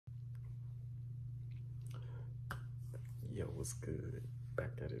Yo, what's good? Back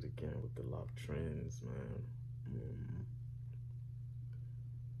at it again with the lock trends, man.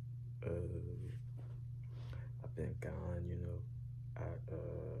 I've been gone,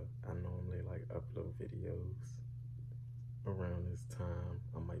 I normally like upload videos around this time.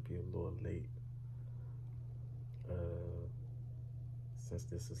 I might be a little late. Since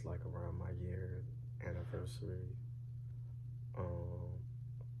this is like around my year anniversary.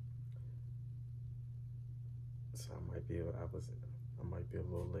 So I might be a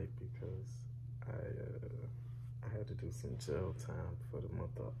little late because I had to do some jail time for the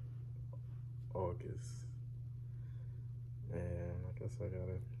month of August, and I guess I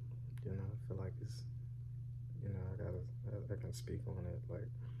gotta, I feel like it's, I can speak on it. Like,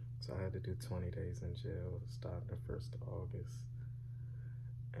 so I had to do 20 days in jail starting the 1st of August,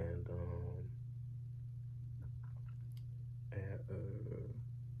 and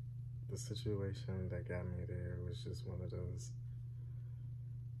the situation that got me there was just one of those,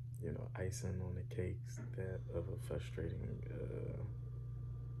 icing on the cakes that of a frustrating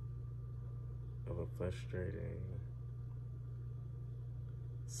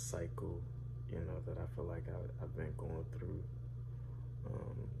cycle, that I feel like I've been going through.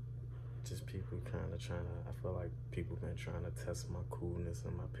 Just people kind of I feel like people been trying to test my coolness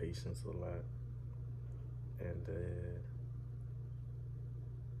and my patience a lot. And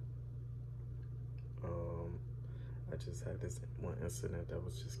I just had this one incident that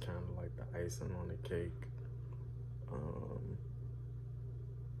was just kind of like the icing on the cake.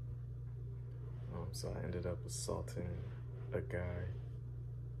 So I ended up assaulting a guy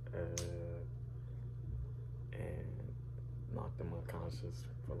and knocked him unconscious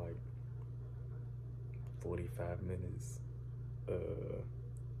for like 45 minutes.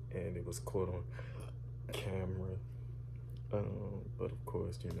 And it was caught on camera. But of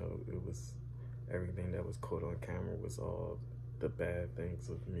course, it was everything that was caught on camera was all the bad things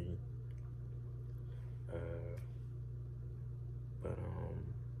of me.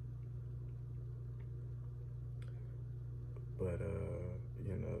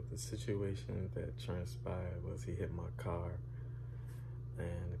 The situation that transpired was he hit my car,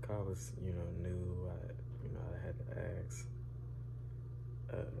 and the car was, new. I had to ask.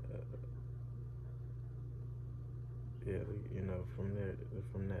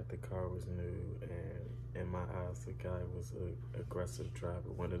 From that, the car was new, and in my eyes, the guy was an aggressive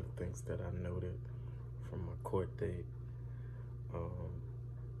driver. One of the things that I noted from my court date,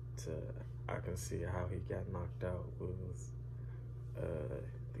 I can see how he got knocked out was,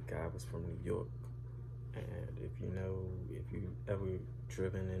 the guy was from New York, and if you ever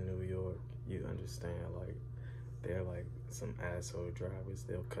driven in New York, you understand, like, they're like some asshole drivers.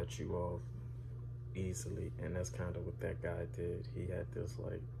 They'll cut you off easily, and that's kind of what that guy did. He had this,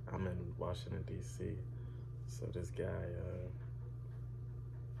 like, I'm in Washington D.C., so this guy,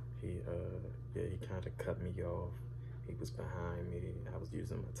 he kind of cut me off. He was behind me. I was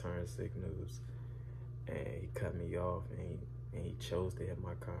using my turn signals, and he cut me off, and he chose to hit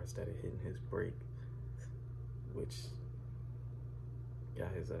my car instead of hitting his brake, which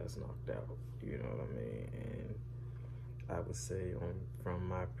got his ass knocked out. You know what I mean? And I would say, from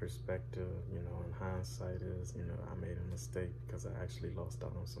my perspective, in hindsight, is, I made a mistake because I actually lost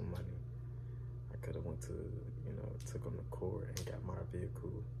out on some money. I could have went to, took him to court and got my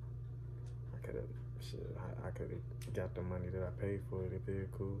vehicle. I could have got the money that I paid for the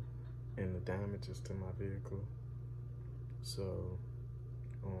vehicle and the damages to my vehicle. So,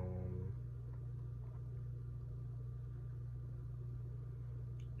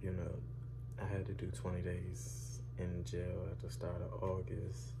 I had to do 20 days in jail at the start of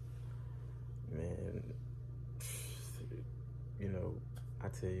August. Man, I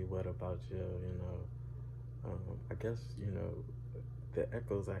tell you what about jail, I guess, the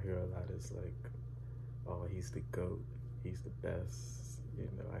echoes I hear a lot is like, oh, he's the GOAT, he's the best.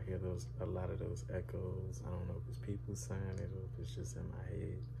 I hear a lot of those echoes. I don't know if it's people saying it or if it's just in my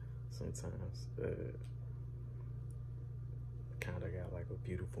head sometimes. Kind of got like a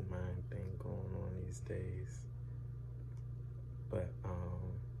beautiful mind thing going on these days. But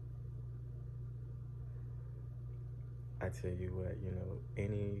I tell you what,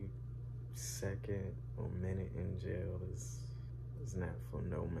 any second or minute in jail is not for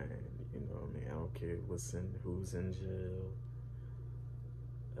no man. You know what I mean? I don't care who's in jail.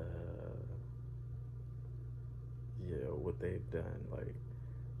 What they've done, like,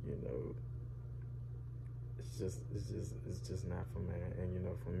 it's just not for man. And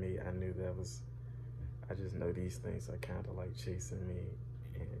for me, I knew I just know these things are kind of like chasing me,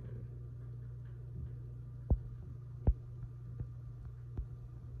 and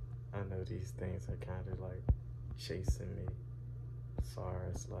I know these things are kind of like chasing me as far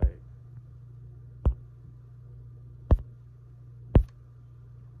as like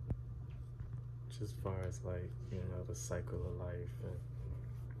just far as like, you know, the cycle of life and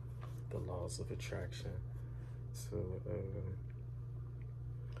the laws of attraction. So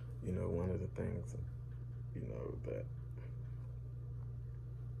you know, one of the things, you know, that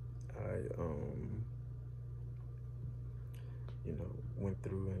I you know, went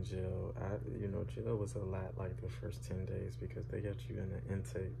through in jail. You know, jail was a lot like the first 10 days because they got you in the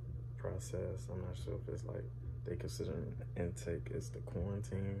intake process. I'm not sure if it's like they consider intake as the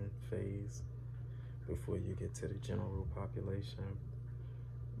quarantine phase before you get to the general population.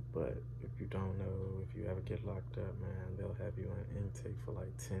 But if you don't know, if you ever get locked up, man, they'll have you in intake for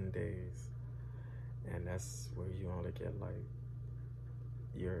like 10 days. And that's where you only get like,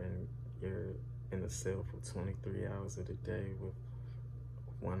 you're in a cell for 23 hours of the day with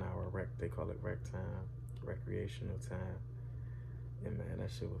 1 hour they call it rec time, recreational time. And man,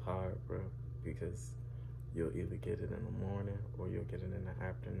 that shit was hard, bro, because you'll either get it in the morning or you'll get it in the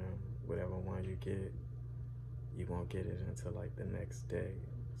afternoon. Whatever one you get, you won't get it until like the next day.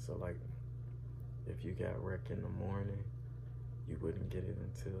 So like, if you got rec in the morning, you wouldn't get it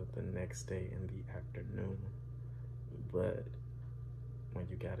until the next day in the afternoon. But when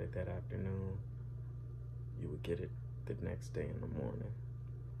you got it that afternoon, you would get it the next day in the morning.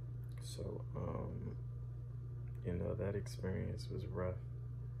 So, you know, that experience was rough,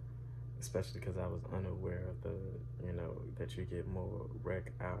 especially because I was unaware of the, you know, that you get more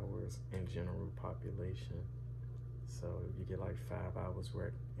rec hours in general population. So you get like 5 hours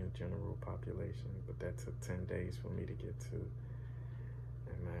rec in general population, but that took 10 days for me to get to.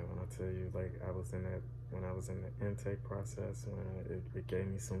 And man, when I tell you, like, when I was in the intake process, man, it gave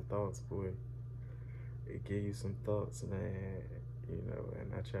me some thoughts, boy. It gave you some thoughts, man, you know,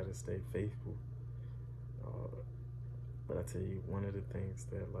 and I try to stay faithful. But I tell you, one of the things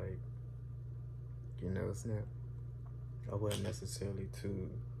that, like, you know, it's not, I wasn't necessarily too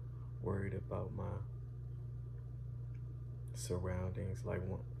worried about my surroundings. Like,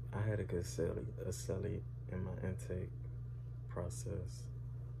 I had a good cellie in my intake process.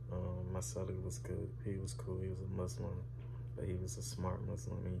 My cellie was good. He was cool. He was a Muslim, but he was a smart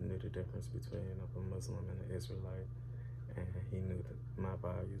Muslim. He knew the difference between a Muslim and an Israelite, and he knew my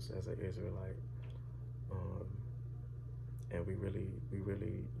values as an Israelite. And we really,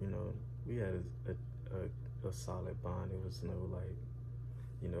 you know, we had a solid bond. It was no, like,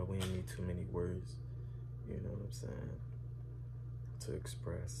 you know, we didn't need too many words, you know what I'm saying, to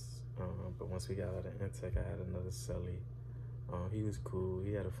express. But once we got out of intake, I had another cellie. He was cool.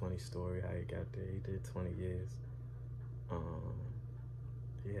 He had a funny story how he got there. He did 20 years.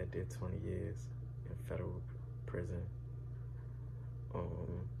 He did 20 years in federal prison.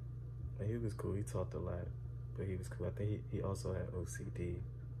 And he was cool. He talked a lot, but he was cool. I think he also had OCD,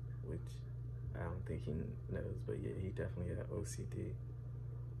 which I don't think he knows, but yeah, he definitely had OCD.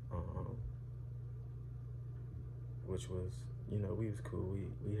 Which was, you know, we was cool.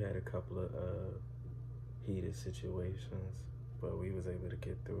 We had a couple of heated situations, but we was able to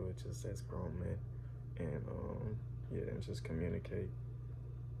get through it just as grown men, and yeah, and just communicate.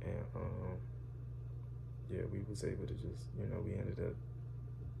 And yeah, we was able to just, you know, we ended up,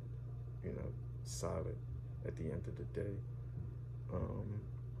 you know, solid at the end of the day.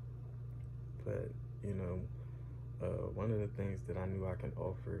 But you know, one of the things that I knew I can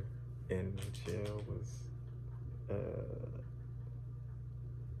offer in jail was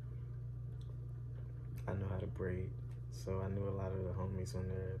I know how to braid, so I knew a lot of the homies on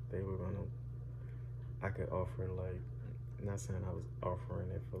there, they were gonna, I could offer, like, not saying I was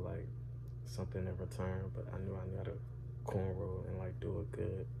offering it for like something in return, but I knew how to cornrow and like do it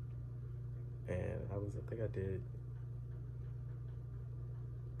good. And I think I did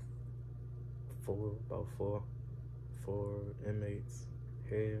about four inmates'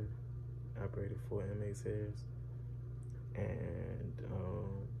 hair. I braided 4 inmates' hairs. And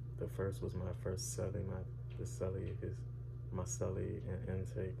the first was my first cellie, my cellie in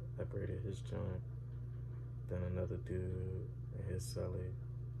intake. I braided his joint. Then another dude in his cellie,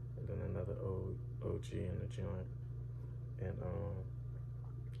 and then another OG in the joint. And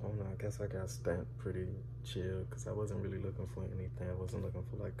I don't know, I guess I got stamped pretty chill because I wasn't really looking for anything. I wasn't looking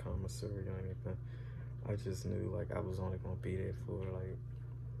for like commissary or anything. I just knew like I was only gonna be there for like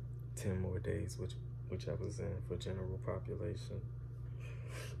 10 more days, which I was in for general population.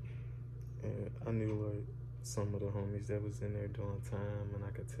 And I knew like some of the homies that was in there doing time, and I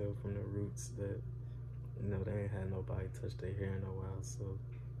could tell from the roots that, you know, they ain't had nobody touch their hair in a while. So,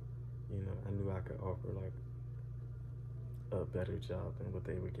 you know, I knew I could offer like a better job than what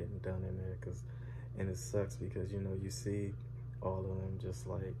they were getting done in there, because And it sucks because, you know, you see all of them just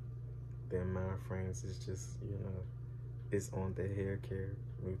like their mind frames is just, you know, it's on their hair care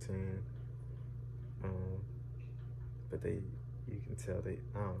routine. But you can tell they,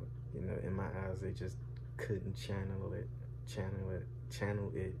 you know, in my eyes, they just couldn't channel it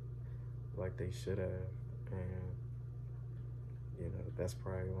like they should have. And, you know, that's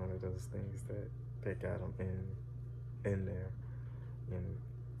probably one of those things that got them in there. And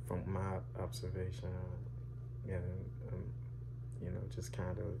from my observation, and, you know, just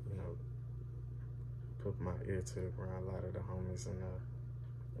kind of, you know, put my ear to the ground. A lot of the homies and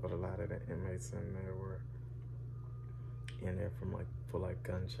or a lot of the inmates in there were in there for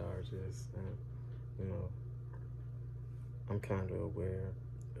gun charges, and you know, I'm kind of aware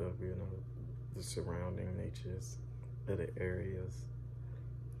of, you know, the surrounding natures of the areas.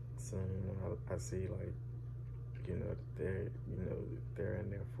 So, you know, I see like, you know, they're in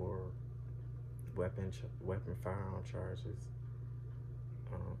there for weapon firearm charges,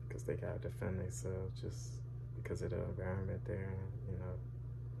 because they gotta defend themselves just because of the environment they're in. You know,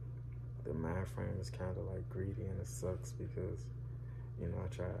 the mind frame is kind of like greedy, and it sucks because, you know, I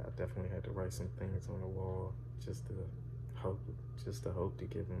definitely had to write some things on the wall just to hope to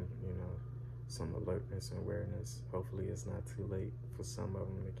give them, you know, some alertness and awareness. Hopefully it's not too late for some of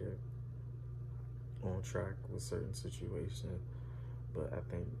them to get on track with certain situations. But I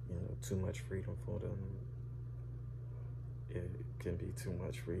think, you know, too much freedom for them, it can be too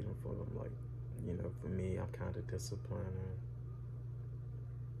much freedom for them. Like, you know, for me, I'm kind of disciplined,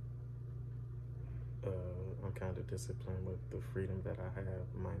 and I'm kind of disciplined with the freedom that I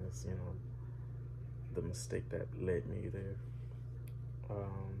have, minus, you know, the mistake that led me there.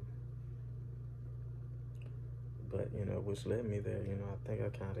 But, you know, which led me there, you know, I think I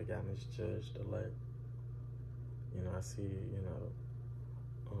kind of got misjudged a lot. You know, I see, you know,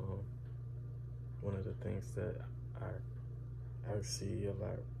 one of the things that I see a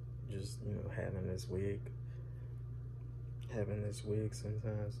lot, just, you know, having this wig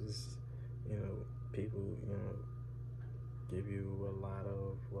sometimes is, you know, people, you know, give you a lot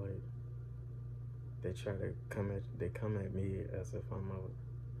of, like, they come at me as if I'm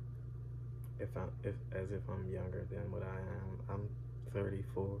younger than what I am. I'm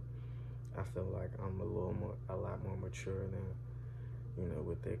 34. I feel like I'm a lot more mature than, you know,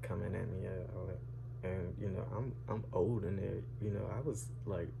 what they're coming at me at. And, you know, I'm old in there. You know, I was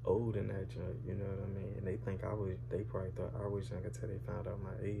like old in that joint, you know what I mean? And they probably thought I was younger till they found out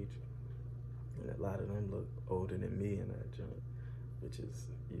my age. And a lot of them look older than me in that joint, which is,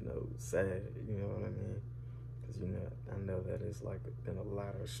 you know, sad, you know what I mean? Because, you know, I know that it's like been a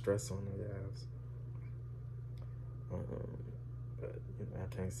lot of stress on their guys. But, you know,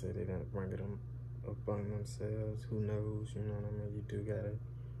 I can't say they didn't bring it upon themselves. Who knows, you know what I mean? You do gotta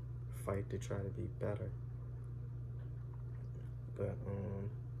fight to try to be better. But,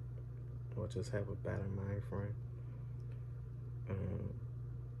 or just have a better mind frame.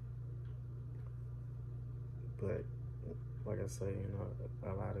 But, like I say, you know,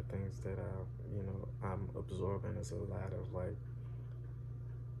 a lot of things that I'm absorbing is a lot of, like,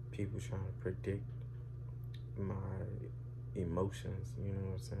 people trying to predict my emotions, you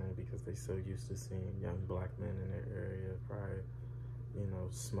know what I'm saying? Because they so used to seeing young black men in their area, probably, you know,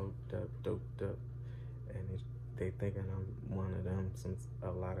 smoked up, doped up, and they thinking I'm one of them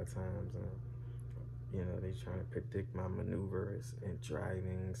a lot of times, and, you know, they trying to predict my maneuvers in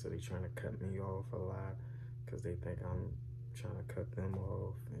driving, so they trying to cut me off a lot, because they think I'm trying to cut them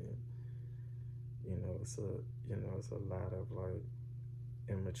off, and, you know, it's a lot of, like,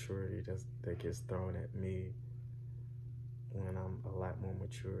 immaturity that gets thrown at me when I'm a lot more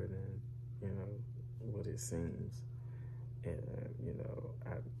mature than, you know, what it seems. And, you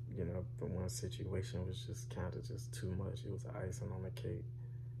know, the one situation was just kind of just too much. It was icing on the cake,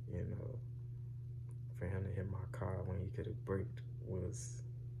 you know. For him to hit my car when he could have braked was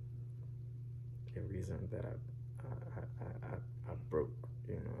a reason that I broke,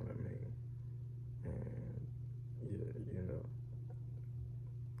 you know what I mean? And, you know,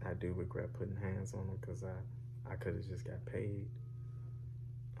 I do regret putting hands on him, because I could have just got paid.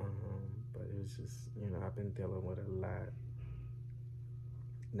 But it was just, you know, I've been dealing with a lot.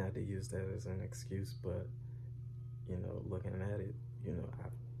 Not to use that as an excuse, but, you know, looking at it, you know,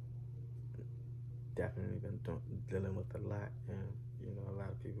 I've definitely been dealing with a lot. And, you know, a lot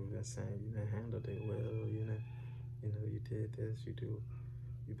of people have been saying, you didn't handle it well, you know, you did this,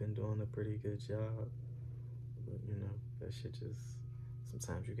 you've been doing a pretty good job. But, you know, that shit just,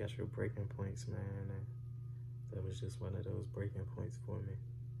 sometimes you got your breaking points, man, and that was just one of those breaking points for me.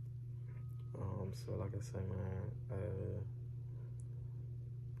 So like I say, man,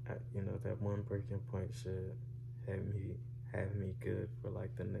 you know, that one breaking point should have me good for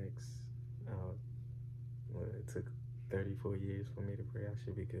like the next. Uh, well, it took 34 years for me to break. I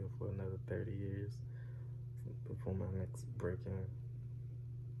should be good for another 30 years before my next breaking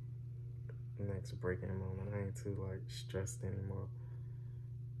moment. I ain't too like stressed anymore.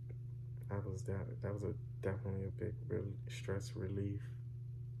 That was definitely a big stress relief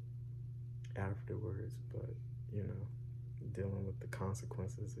afterwards, but you know, dealing with the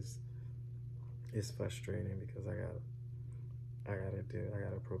consequences is frustrating because I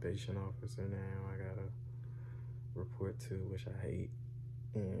got a probation officer now. I gotta report to, which I hate,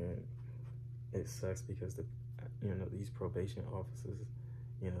 and it sucks because these probation officers,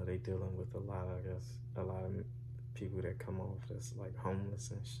 they dealing with a lot of people that come off that's like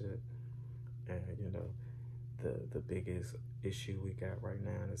homeless and shit, and the biggest issue we got right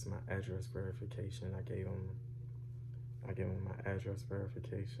now is my address verification. I gave them my address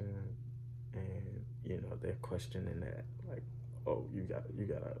verification, and they're questioning that, like, oh, you got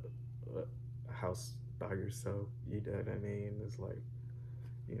a house by yourself, you know what I mean? It's like,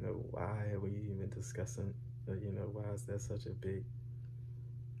 why are we even discussing, why is that such a big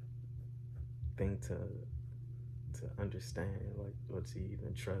thing to understand, like, or to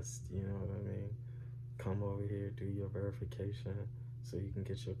even trust, you know what I mean? Come over here, do your verification so you can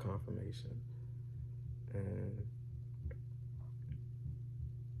get your confirmation. And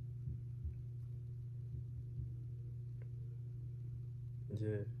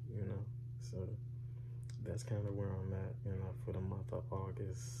yeah, so that's kind of where I'm at, for the month of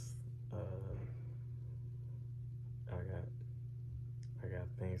August. I got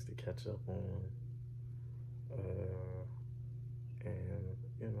things to catch up on,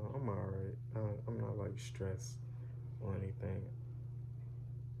 and I'm alright. I'm not like stressed or anything.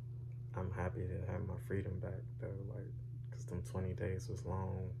 I'm happy to have my freedom back though, like, cause them 20 days was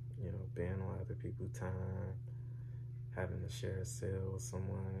long. Being on other people's time, having to share a cell with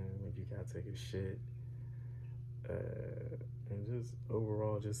someone when you gotta take a shit, and just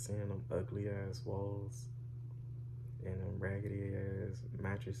overall just seeing them ugly ass walls and them raggedy ass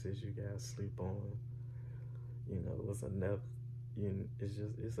mattresses you gotta sleep on. It's enough.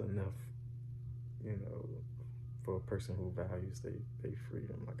 It's enough. For a person who values their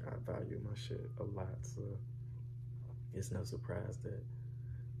freedom. Like, I value my shit a lot, so it's no surprise that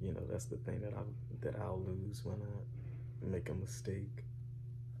that's the thing that I'll lose when I make a mistake.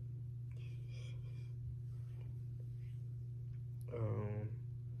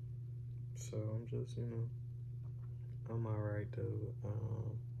 So I'm just, I'm alright though.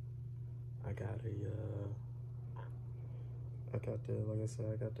 I got like I said,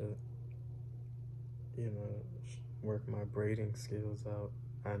 I got to, work my braiding skills out.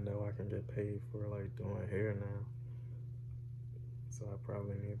 I know I can get paid for like doing hair now. So I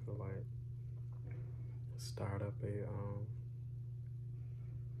probably need to like start up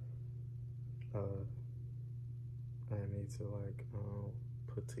I need to like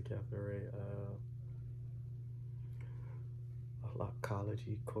put together a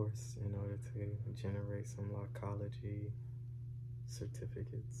lockology course in order to generate some lockology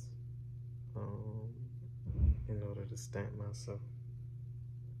certificates, in order to stamp myself.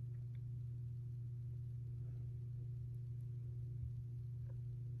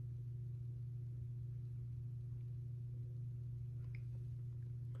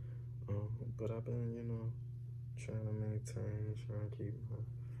 But I've been, trying to maintain, trying to keep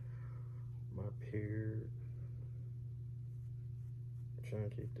my beard, trying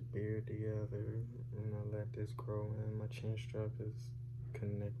to keep the beard together, let this grow in. My chin strap is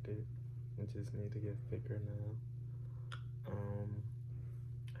connected. I just need to get thicker now.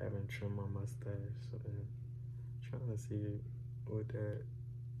 Haven't trimmed my mustache, so then trying to see what that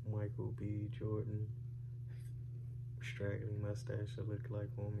Michael B. Jordan straggly mustache should look like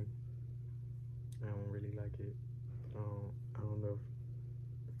on me. I don't really like it. I don't know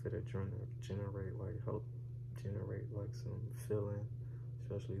if it'll help generate like some filling,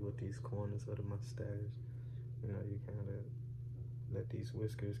 especially with these corners of the mustache. You kind of let these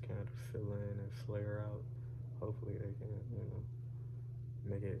whiskers kind of fill in and flare out. Hopefully they can,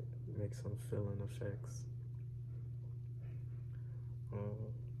 make some filling effects.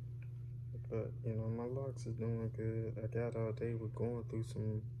 But my locks is doing good. I got all day with going through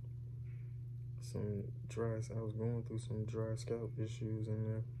some I was going through some dry scalp issues in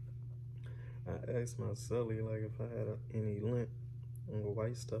there. I asked my Sully like if I had any lint or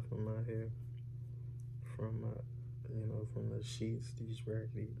white stuff in my hair from from the sheets, these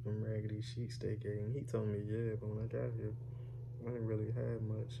raggedy sheets they gave me. He told me yeah, but when I got here, I didn't really have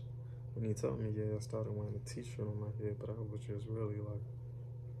much. When he told me yeah, I started wearing a t-shirt on my head, but I was just really like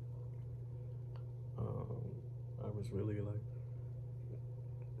was really like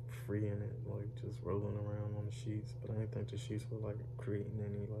free in it, like just rolling around on the sheets. But I didn't think the sheets were like creating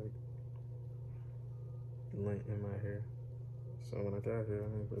any like lint in my hair. So when I got here, I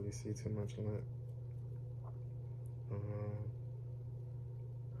didn't really see too much lint.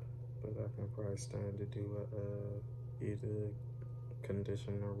 But I can probably stand to do either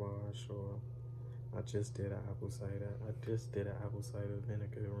conditioner wash, or I just did an apple cider. I just did an apple cider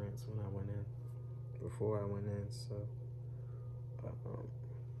vinegar rinse when I went in, before I went in. So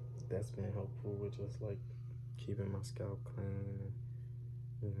that's been helpful with just like keeping my scalp clean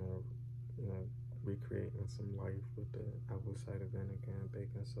and you know recreating some life with the apple cider vinegar and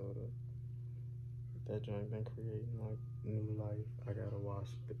baking soda. That joint been creating like new life. I got a wash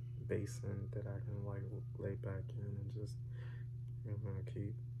basin that I can like lay back in and just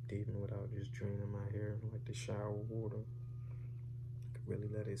keep deeping without just draining my hair like the shower water. I could really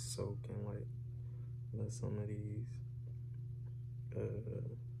let it soak and like let some of these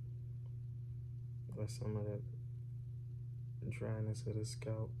let some of that dryness of the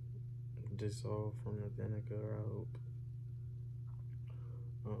scalp dissolve from the vinegar, I hope.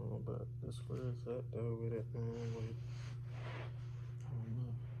 But as far as that though with it, like, I don't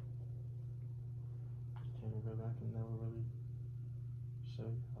know. I can never really show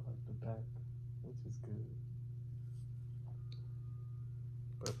you how like the back, which is good.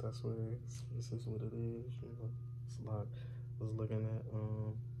 But that's what it is. This is what it is. It's a lot. I was looking at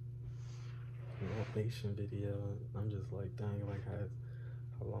an animation video. I'm just like, dang, like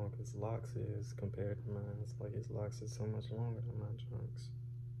how long his locks is compared to mine. It's like his locks is so much longer than my joints.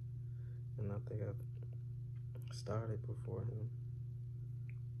 And I think I started before him,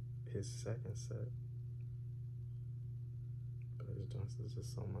 his second set. But his joints is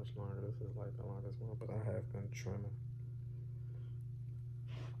just so much longer. This is like the longest one. But I have been trimming.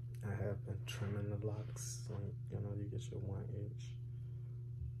 The locks. Like, you get your 1 inch.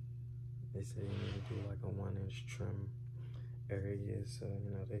 They say you need to do like a 1 inch trim every year. So,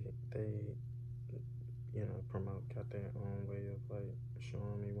 they promote, got their own way of like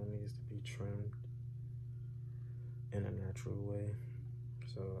showing me what needs to be trimmed in a natural way.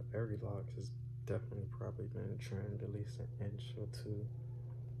 So every lock has definitely probably been trimmed at least 1 inch or 2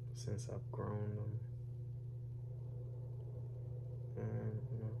 since I've grown them. And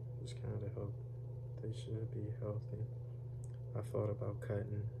just kind of hope they should be healthy. I thought about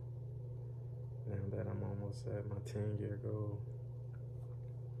cutting now that I'm almost at my 10-year goal.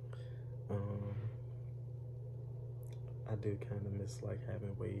 I do kind of miss like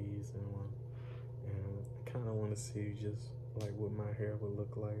having waves and I kind of want to see just like what my hair would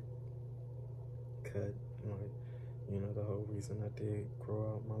look like cut. Like, the whole reason I did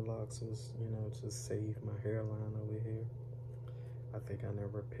grow out my locks was, to save my hairline over here. I think I never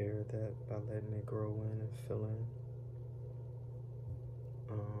repaired that by letting it grow in and fill in.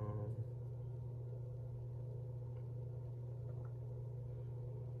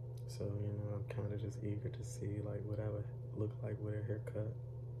 So, I'm kind of just eager to see like what I would look like with a haircut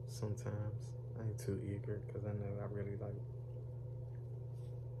sometimes. I ain't too eager because I know I really like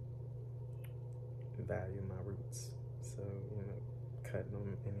value my roots. So, cutting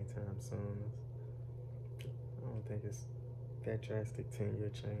them anytime soon, I don't think it's that drastic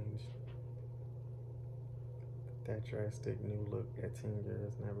 10-year change. That drastic new look at 10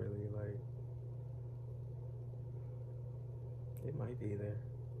 years, not really like, it might be there.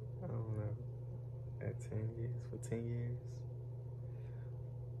 I don't know. At 10 years, for 10 years,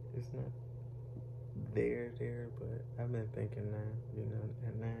 it's not there, but I've been thinking now,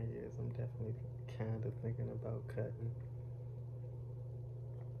 at 9 years, I'm definitely kind of thinking about cutting.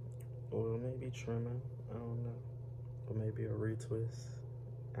 Or maybe trimming, I don't know. Or maybe a retwist,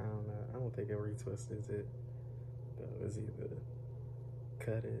 I don't know. I don't think a retwist is it. Though it's either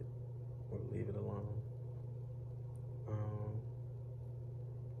cut it or leave it alone.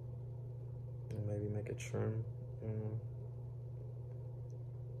 And maybe make a trim,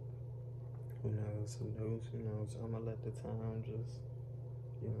 Who knows? I'm gonna let the time just,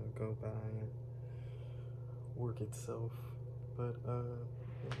 go by and work itself. But,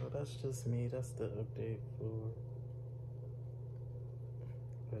 that's just me. That's the update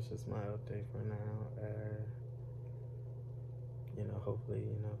that's just my update for now. Hopefully,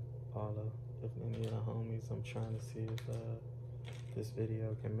 if any of the homies, I'm trying to see if this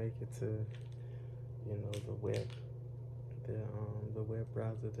video can make it to, the web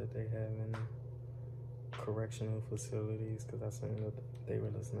browser that they have in correctional facilities, because I seen that they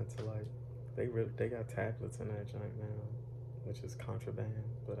were listening to like, they got tablets in that joint now, which is contraband,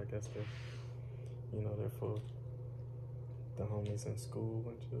 but I guess they're for the homies in school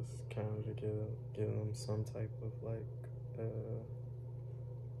and just kind of to give them some type of like,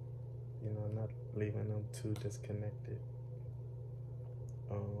 you know, not leaving them too disconnected.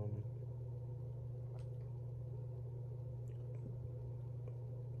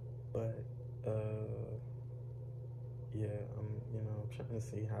 But yeah, you know, I'm trying to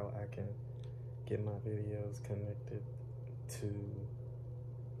see how I can get my videos connected to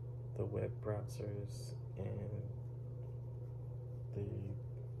the web browsers and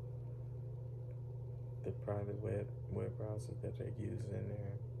the private web browser that they use in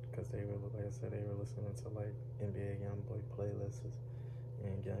there, because they were, like I said, they were listening to like NBA YoungBoy playlists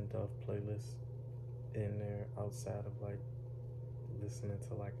and Young Dolph playlists in there outside of like listening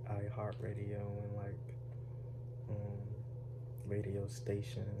to like iHeartRadio and like radio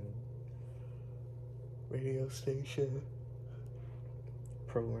station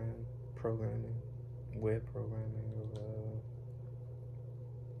programming, web programming of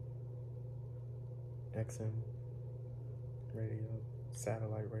XM radio,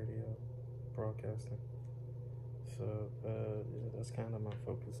 satellite radio, broadcasting. So yeah, that's kind of my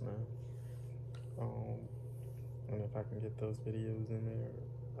focus now. And if I can get those videos in there,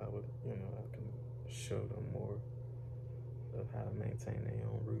 I would, you know, I can show them more of how to maintain their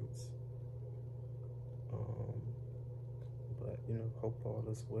own roots. But you know, hope all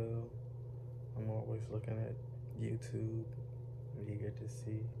is well. I'm always looking at YouTube, eager to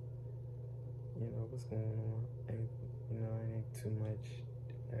see, you know, what's going on. And you know, ain't too much.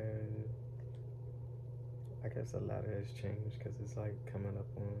 I guess a lot has changed because it's like coming up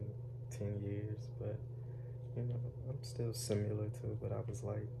on 10 years, but you know, I'm still similar to what I was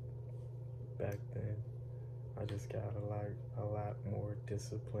like back then. I just got a lot more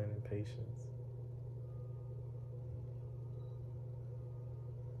discipline and patience.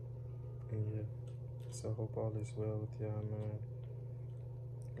 And yeah, so hope all is well with y'all, man.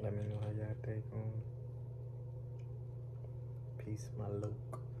 Let me know how y'all day going. Peace, my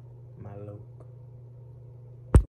loke.